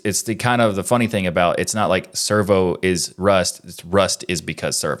it's the kind of the funny thing about it's not like Servo is Rust, it's Rust is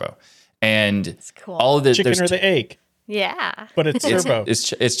because Servo. And it's cool. All of the chicken or the egg. Yeah. But it's Servo.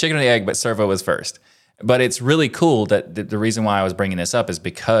 It's chicken or the egg, but Servo was first. But it's really cool that the reason why I was bringing this up is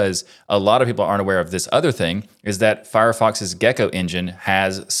because a lot of people aren't aware of this other thing, is that Firefox's Gecko engine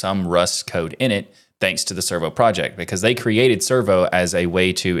has some Rust code in it thanks to the Servo project, because they created Servo as a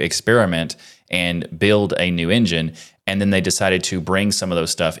way to experiment and build a new engine. And then they decided to bring some of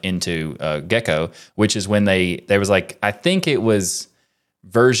those stuff into Gecko, which is when there was like, I think it was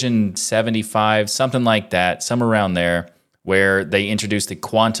version 75, something like that, somewhere around there, where they introduced the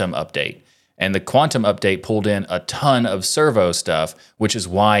Quantum update. And the Quantum update pulled in a ton of servo stuff, which is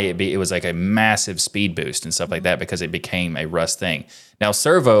why it was like a massive speed boost and stuff like that, because it became a Rust thing. Now,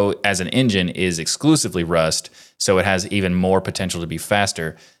 servo as an engine is exclusively Rust, so it has even more potential to be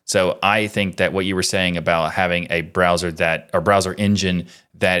faster. So I think that what you were saying about having a browser engine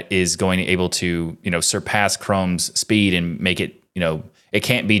that is going to be able to, surpass Chrome's speed and make it, it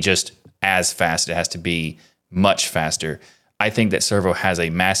can't be just as fast. It has to be much faster. I think that servo has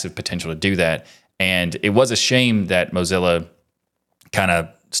a massive potential to do that. And it was a shame that Mozilla kind of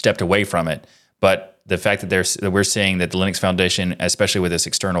stepped away from it. But the fact that we're seeing that the Linux Foundation, especially with this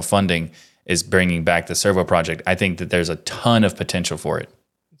external funding, is bringing back the servo project, I think that there's a ton of potential for it.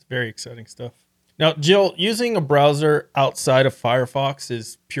 It's very exciting stuff. Now, Jill, using a browser outside of Firefox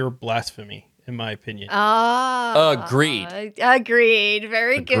is pure blasphemy, in my opinion. Agreed.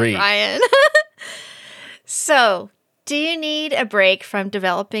 Very good, Ryan. So, do you need a break from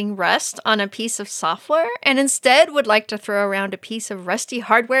developing Rust on a piece of software and instead would like to throw around a piece of rusty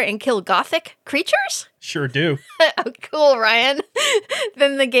hardware and kill Gothic creatures? Sure do. Oh, cool, Ryan.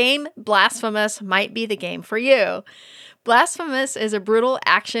 Then the game Blasphemous might be the game for you. Blasphemous is a brutal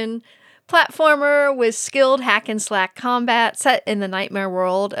action platformer with skilled hack and slack combat set in the nightmare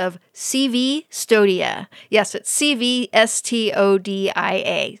world of CV Stodia. Yes, it's CVSTODIA.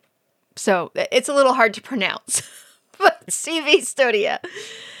 So it's a little hard to pronounce. But CV Stodia.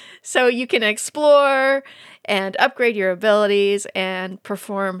 So you can explore and upgrade your abilities and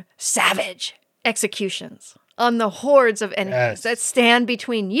perform savage executions on the hordes of enemies that stand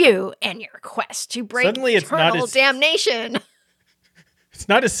between you and your quest to break eternal damnation. It's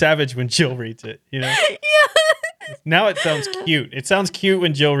not as savage when Jill reads it, Yeah. Now it sounds cute. It sounds cute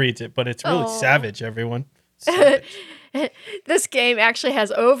when Jill reads it, but it's really savage, everyone. Savage. This game actually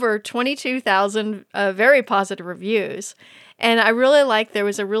has over 22,000 very positive reviews. And I really like, there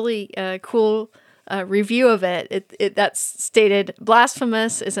was a really cool review of it. That's stated,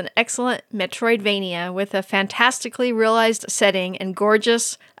 Blasphemous is an excellent Metroidvania with a fantastically realized setting and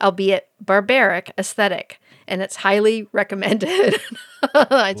gorgeous, albeit barbaric, aesthetic. And it's highly recommended.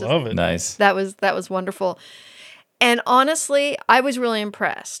 Love it. Nice. That was wonderful. And honestly, I was really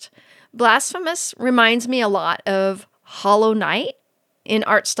impressed. Blasphemous reminds me a lot of Hollow Knight in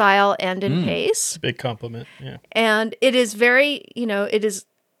art style and in pace. Big compliment, yeah. And it is very, it is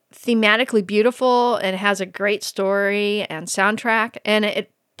thematically beautiful and has a great story and soundtrack. And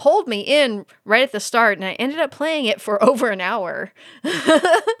it pulled me in right at the start, and I ended up playing it for over an hour.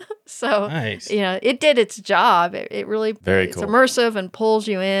 So, nice. It did its job. It really, it's immersive and pulls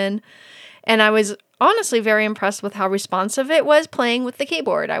you in. And I was honestly very impressed with how responsive it was playing with the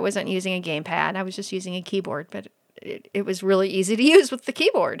keyboard. I wasn't using a gamepad. I was just using a keyboard, but it was really easy to use with the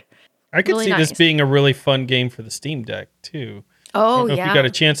keyboard. I could see this being a really fun game for the Steam Deck, too. Oh, I don't know if you got a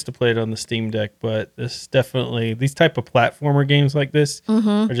chance to play it on the Steam Deck, but this definitely, these type of platformer games like this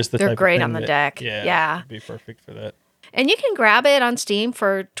are just the type of thing. They're great on the deck. Yeah. It'd be perfect for that. And you can grab it on Steam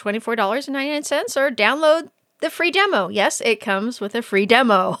for $24.99 or download the free demo. Yes, it comes with a free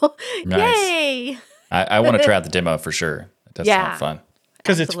demo. Nice. Yay! I want to try out the demo for sure. It does sound fun.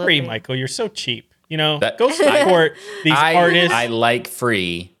 Because it's free, Michael. You're so cheap. Go support these artists. I like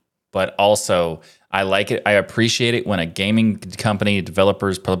free, but also I like it. I appreciate it when a gaming company,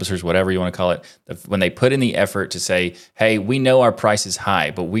 developers, publishers, whatever you want to call it, when they put in the effort to say, hey, we know our price is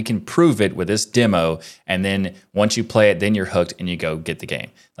high, but we can prove it with this demo. And then once you play it, then you're hooked and you go get the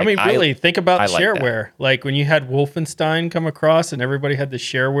game. Really, think about shareware. Like when you had Wolfenstein come across and everybody had the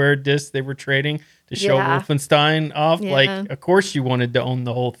shareware disc they were trading to show Wolfenstein off. Like, of course you wanted to own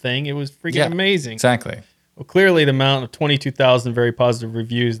the whole thing. It was freaking amazing. Exactly. Well, clearly the amount of 22,000 very positive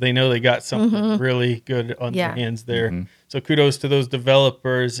reviews, they know they got something really good on their hands there. So kudos to those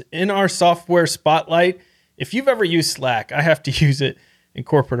developers. In our software spotlight, if you've ever used Slack, I have to use it in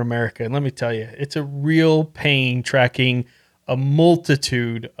corporate America. And let me tell you, it's a real pain tracking a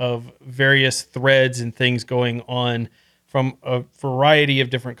multitude of various threads and things going on from a variety of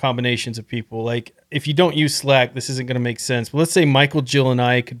different combinations of people. Like if you don't use Slack, this isn't going to make sense. But let's say Michael, Jill, and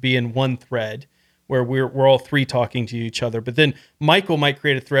I could be in one thread where we're all three talking to each other. But then Michael might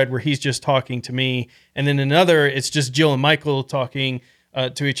create a thread where he's just talking to me. And then another, it's just Jill and Michael talking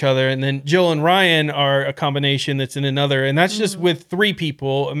to each other. And then Jill and Ryan are a combination that's in another. And that's just with 3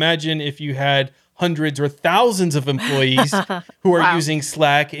 people. Imagine if you had hundreds or thousands of employees who are using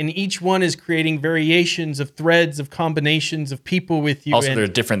Slack, and each one is creating variations of threads, of combinations of people with you. Also, there are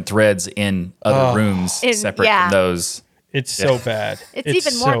different threads in other rooms separate from those. It's so bad. It's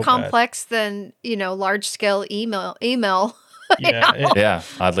even more complex than, large scale email. Yeah,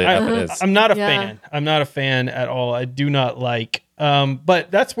 oddly enough, it is. I'm not a fan. I'm not a fan at all. I do not like. But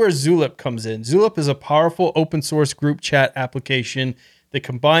that's where Zulip comes in. Zulip is a powerful open source group chat application that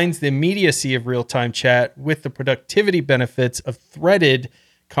combines the immediacy of real-time chat with the productivity benefits of threaded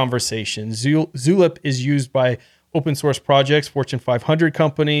conversations. Zulip is used by open source projects, Fortune 500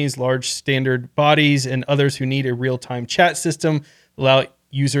 companies, large standard bodies, and others who need a real-time chat system, allow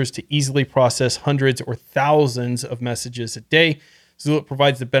users to easily process hundreds or thousands of messages a day. Zulip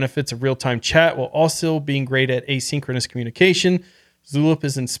provides the benefits of real-time chat while also being great at asynchronous communication. Zulip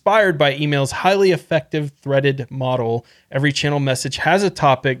is inspired by email's highly effective threaded model. Every channel message has a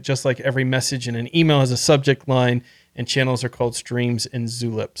topic, just like every message in an email has a subject line, and channels are called streams in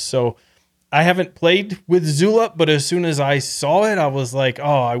Zulip. So I haven't played with Zulip, but as soon as I saw it, I was like,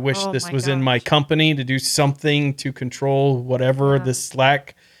 oh, I wish this was in my company to do something to control whatever this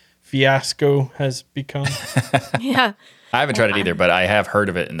Slack fiasco has become. Yeah. I haven't tried it either, but I have heard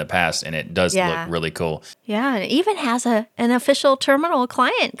of it in the past, and it does look really cool. Yeah, and it even has an official terminal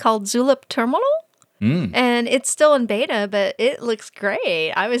client called Zulip Terminal. And it's still in beta, but it looks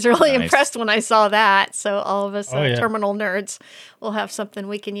great. I was really impressed when I saw that. So all of us terminal nerds will have something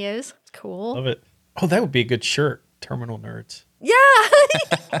we can use. It's cool. Love it. Oh, that would be a good shirt, Terminal Nerds. Yeah.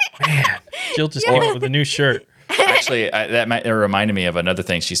 Man, Jill just came up with a new shirt. Actually, it reminded me of another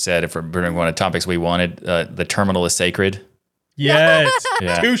thing she said. If we're bringing one of the topics we wanted, the terminal is sacred. Yes.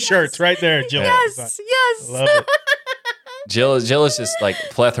 2 shirts right there, Jill. Yes. Love it. Jill is just like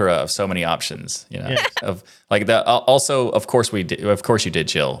plethora of so many options, of like that. Also, of course you did.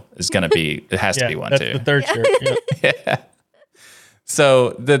 Jill is going to be, it has to be one that's too. The third shirt. Yeah.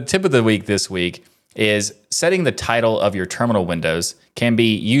 So the tip of the week this week is setting the title of your terminal windows can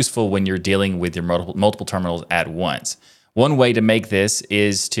be useful when you're dealing with your multiple terminals at once. One way to make this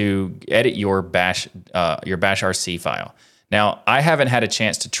is to edit your bash RC file. Now, I haven't had a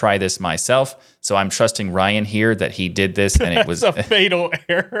chance to try this myself, so I'm trusting Ryan here that he did this, and it was a fatal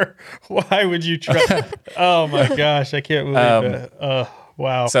error. Why would you try? Oh my gosh, I can't believe it.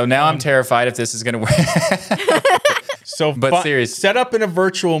 Wow. So now I'm terrified if this is going to work. But seriously, set up in a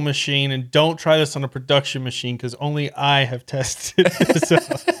virtual machine and don't try this on a production machine because only I have tested this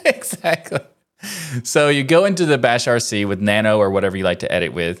out. Exactly. So you go into the bash RC with Nano or whatever you like to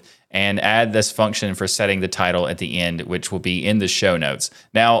edit with, and add this function for setting the title at the end, which will be in the show notes.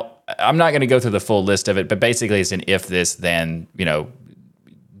 Now, I'm not going to go through the full list of it, but basically it's an if this, then,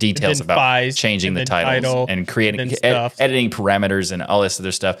 details about changing the titles and creating, editing parameters and all this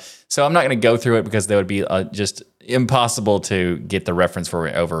other stuff. So I'm not going to go through it because that would be just impossible to get the reference for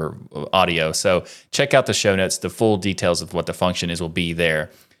over audio. So check out the show notes. The full details of what the function is will be there.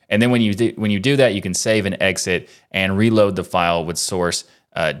 And then when you do that, you can save and exit and reload the file with source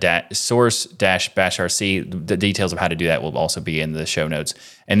 -bashrc. The details of how to do that will also be in the show notes.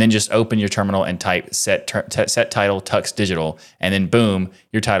 And then just open your terminal and type set title Tux Digital, and then boom,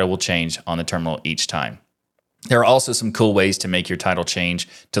 your title will change on the terminal each time. There are also some cool ways to make your title change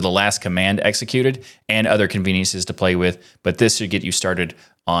to the last command executed and other conveniences to play with, but this should get you started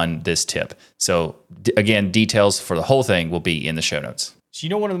on this tip. So again, details for the whole thing will be in the show notes. So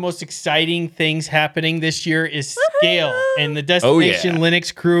one of the most exciting things happening this year is Scale, and the Destination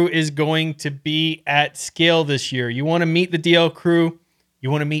Linux crew is going to be at Scale this year. You want to meet the DL crew? You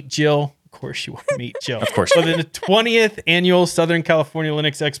want to meet Jill? Of course you want to meet Jill. Of course. So the 20th annual Southern California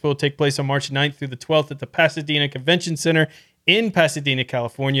Linux Expo will take place on March 9th through the 12th at the Pasadena Convention Center in Pasadena,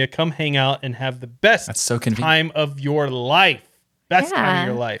 California. Come hang out and have the best time of your life. Best time of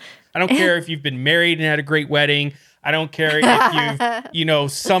your life. I don't care if you've been married and had a great wedding. I don't care if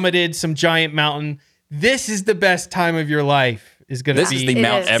you've, summited some giant mountain. This is the best time of your life. This is the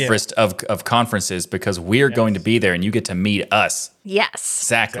Mount Everest of conferences because we're going to be there and you get to meet us. Yes.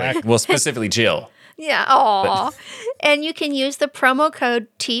 Exactly. Well, specifically Jill. Yeah. Aw. And you can use the promo code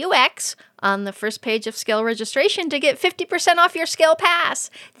TUX on the first page of Scale registration to get 50% off your Scale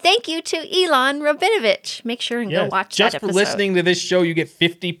Pass. Thank you to Elon Rabinovich. Make sure and go watch that episode. Just for listening to this show, you get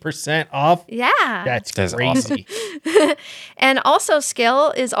 50% off. Yeah. That's crazy. Awesome. And also,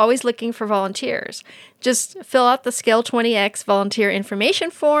 Scale is always looking for volunteers. Just fill out the Scale 20X volunteer information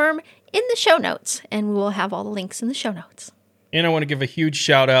form in the show notes, and we will have all the links in the show notes. And I want to give a huge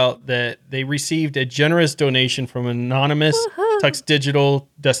shout out that they received a generous donation from Anonymous Tux Digital,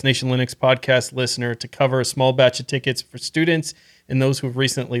 Destination Linux podcast listener, to cover a small batch of tickets for students and those who have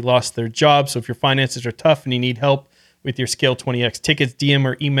recently lost their jobs. So if your finances are tough and you need help with your Scale 20X tickets, DM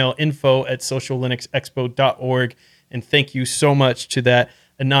or email info@sociallinuxexpo.org. And thank you so much to that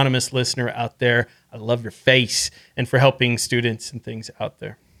anonymous listener out there. I love your face, and for helping students and things out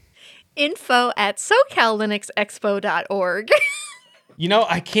there. info@socallinuxexpo.org. You know,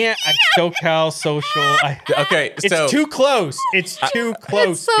 I can't. SoCal social. Okay, it's too close. It's too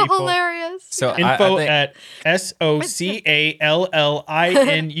close. It's so people. hilarious. So info at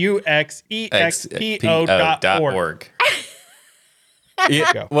SOCALLINUXEXPO.org.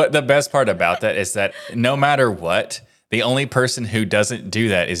 What the best part about that is that no matter what, the only person who doesn't do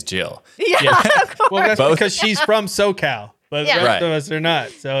that is Jill. Yeah. Of course. Well, that's because she's from SoCal. But the rest of us are not.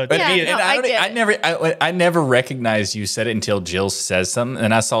 So I never recognized you said it until Jill says something,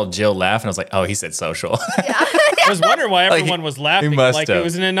 and I saw Jill laugh, and I was like, "Oh, he said social." Yeah. I was wondering why everyone was laughing. Like it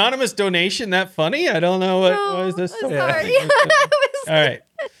was an anonymous donation. That funny? I don't know why is this. Sorry. All right.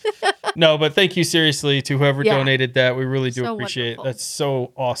 No, but thank you seriously to whoever donated that. We really do appreciate it. That's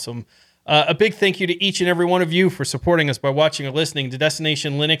so awesome. A big thank you to each and every one of you for supporting us by watching or listening to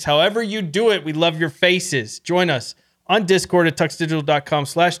Destination Linux. However you do it, we love your faces. Join us on Discord at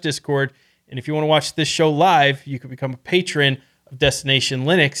tuxdigital.com/Discord. And if you want to watch this show live, you can become a patron of Destination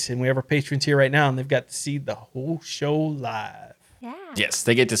Linux. And we have our patrons here right now, and they've got to see the whole show live. Yeah. Yes,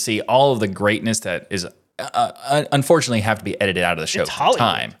 they get to see all of the greatness that is unfortunately have to be edited out of the show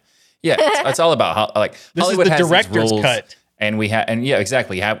time. Yeah, it's all about this Hollywood is the has director's rules, cut. and we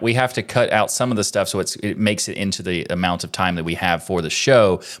have to cut out some of the stuff so it makes it into the amount of time that we have for the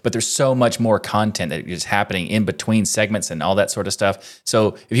show. But there's so much more content that is happening in between segments and all that sort of stuff.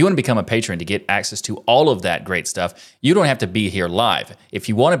 So if you want to become a patron to get access to all of that great stuff, you don't have to be here live. If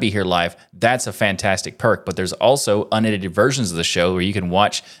you want to be here live, that's a fantastic perk. But there's also unedited versions of the show where you can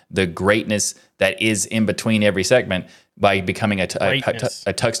watch the greatness that is in between every segment by becoming a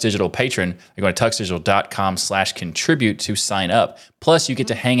Tux Digital patron. You're going to tuxdigital.com/contribute to sign up. Plus, you get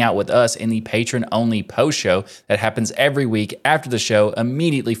to hang out with us in the patron-only post show that happens every week after the show,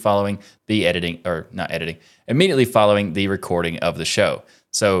 immediately following the immediately following the recording of the show.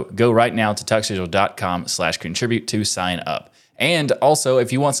 So go right now to tuxdigital.com/contribute to sign up. And also,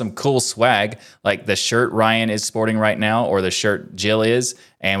 if you want some cool swag, like the shirt Ryan is sporting right now, or the shirt Jill is,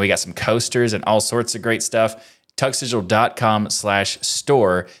 and we got some coasters and all sorts of great stuff,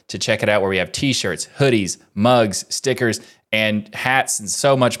 tuxdigital.com/store to check it out, where we have t-shirts, hoodies, mugs, stickers, and hats, and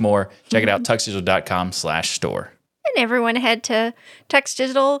so much more. Check it out, tuxdigital.com/store. And everyone head to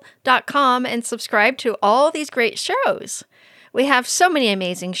tuxdigital.com and subscribe to all these great shows. We have so many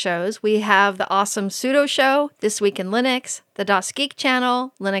amazing shows. We have the awesome Pseudo Show, This Week in Linux, the DOS Geek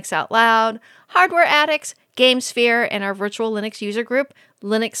Channel, Linux Out Loud, Hardware Addicts, GameSphere, and our virtual Linux user group,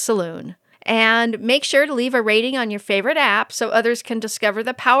 Linux Saloon. And make sure to leave a rating on your favorite app so others can discover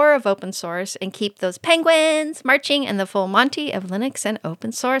the power of open source and keep those penguins marching in the full Monty of Linux and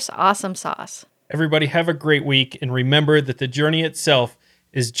open source awesome sauce. Everybody have a great week, and remember that the journey itself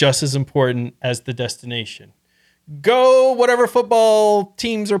is just as important as the destination. Go whatever football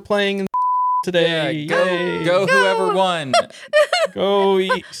teams are playing today. Yeah, go whoever won. Go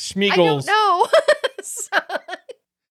Schmeagles. I don't know.